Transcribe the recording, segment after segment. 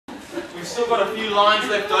We've still got a few lines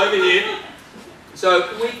left over here. So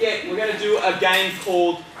we're going to do a game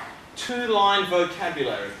called two-line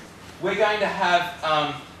vocabulary. We're going to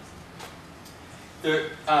have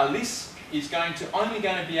Liz is only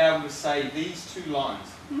going to be able to say these two lines.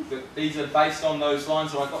 These are based on those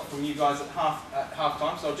lines that I got from you guys at half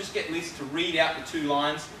time. So I'll just get Liz to read out the two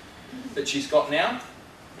lines that she's got now.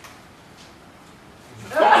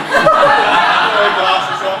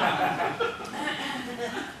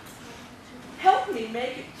 Help me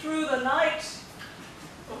make it through the night.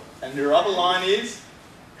 And your other line is?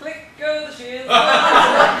 Click go the shears.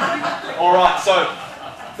 Alright, so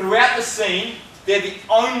throughout the scene, they're the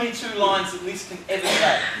only two lines that Liz can ever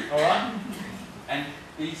say. Alright? And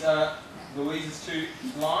these are Louise's two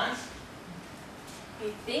lines.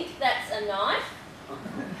 You think that's a knife?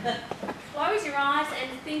 Close your eyes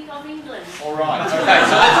and think of England. Alright, okay, so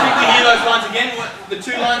let's quickly hear those lines again. The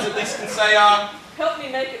two lines that Liz can say are? Help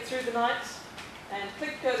me make it through the night. And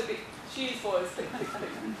click go the shears boys. Click, click, click.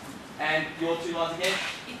 And your two lines again?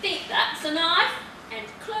 You think that's a knife? And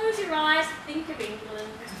close your eyes, think of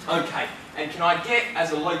England. Okay, and can I get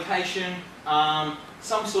as a location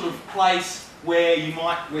some sort of place where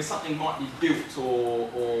something might be built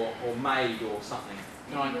or made or something?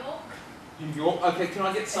 New York. New York. Okay, can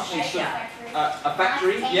I get something? A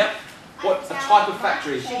factory. Yep. What a type of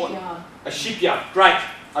factory? What? A shipyard. Great.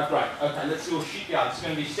 Great. Okay, let's do a shipyard. It's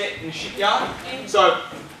going to be set in a shipyard. So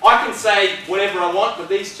I can say whatever I want, but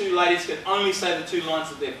these two ladies can only say the two lines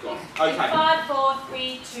that they've got. Okay. 5, 4,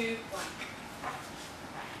 3, 2, 1.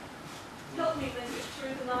 Help me make it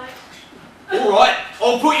through the night. Alright,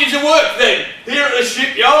 I'll put you to work then, here at the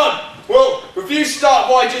shipyard. Well, if you start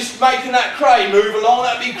by just making that crane move along,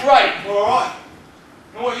 that'd be great, alright?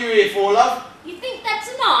 And what are you here for, love? You think that's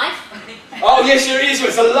a knife? Oh yes, it is.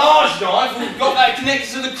 It's a large knife. We've got that connected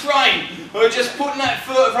to the crane. We're just putting that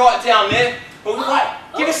foot right down there. Alright,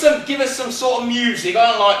 give us some sort of music. I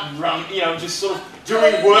don't like just sort of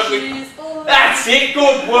doing work with... That's it,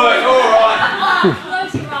 good work, alright.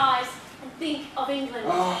 Close your eyes and think of England.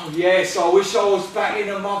 Oh yes, I wish I was back in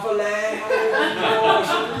the motherland. Oh,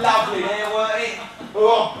 it's lovely there, weren't it?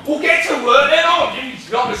 Oh, we'll get to work then, aren't you? You've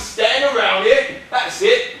got to stand around here. That's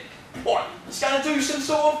it. What? It's going to do some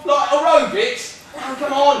sort of aerobics? Oh,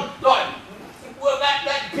 come on, well,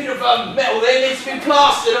 that bit of metal there needs to be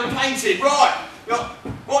plastered and painted, right?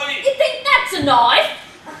 What you think that's a knife?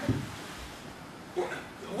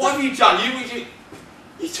 What have you done?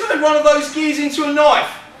 You turned one of those gears into a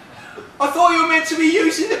knife. I thought you were meant to be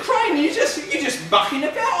using the crane. You're just mucking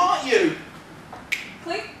about, aren't you?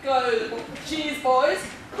 Click go cheers boys.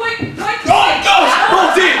 Quick, quick! Right, go!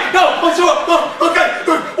 Oh dear! No! I'm sorry! Oh, okay,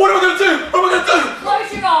 good. What am I going to do? What am I going to do? Close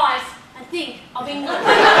your eyes and think of England.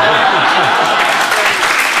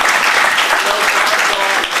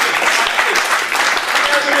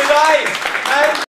 Have a good day.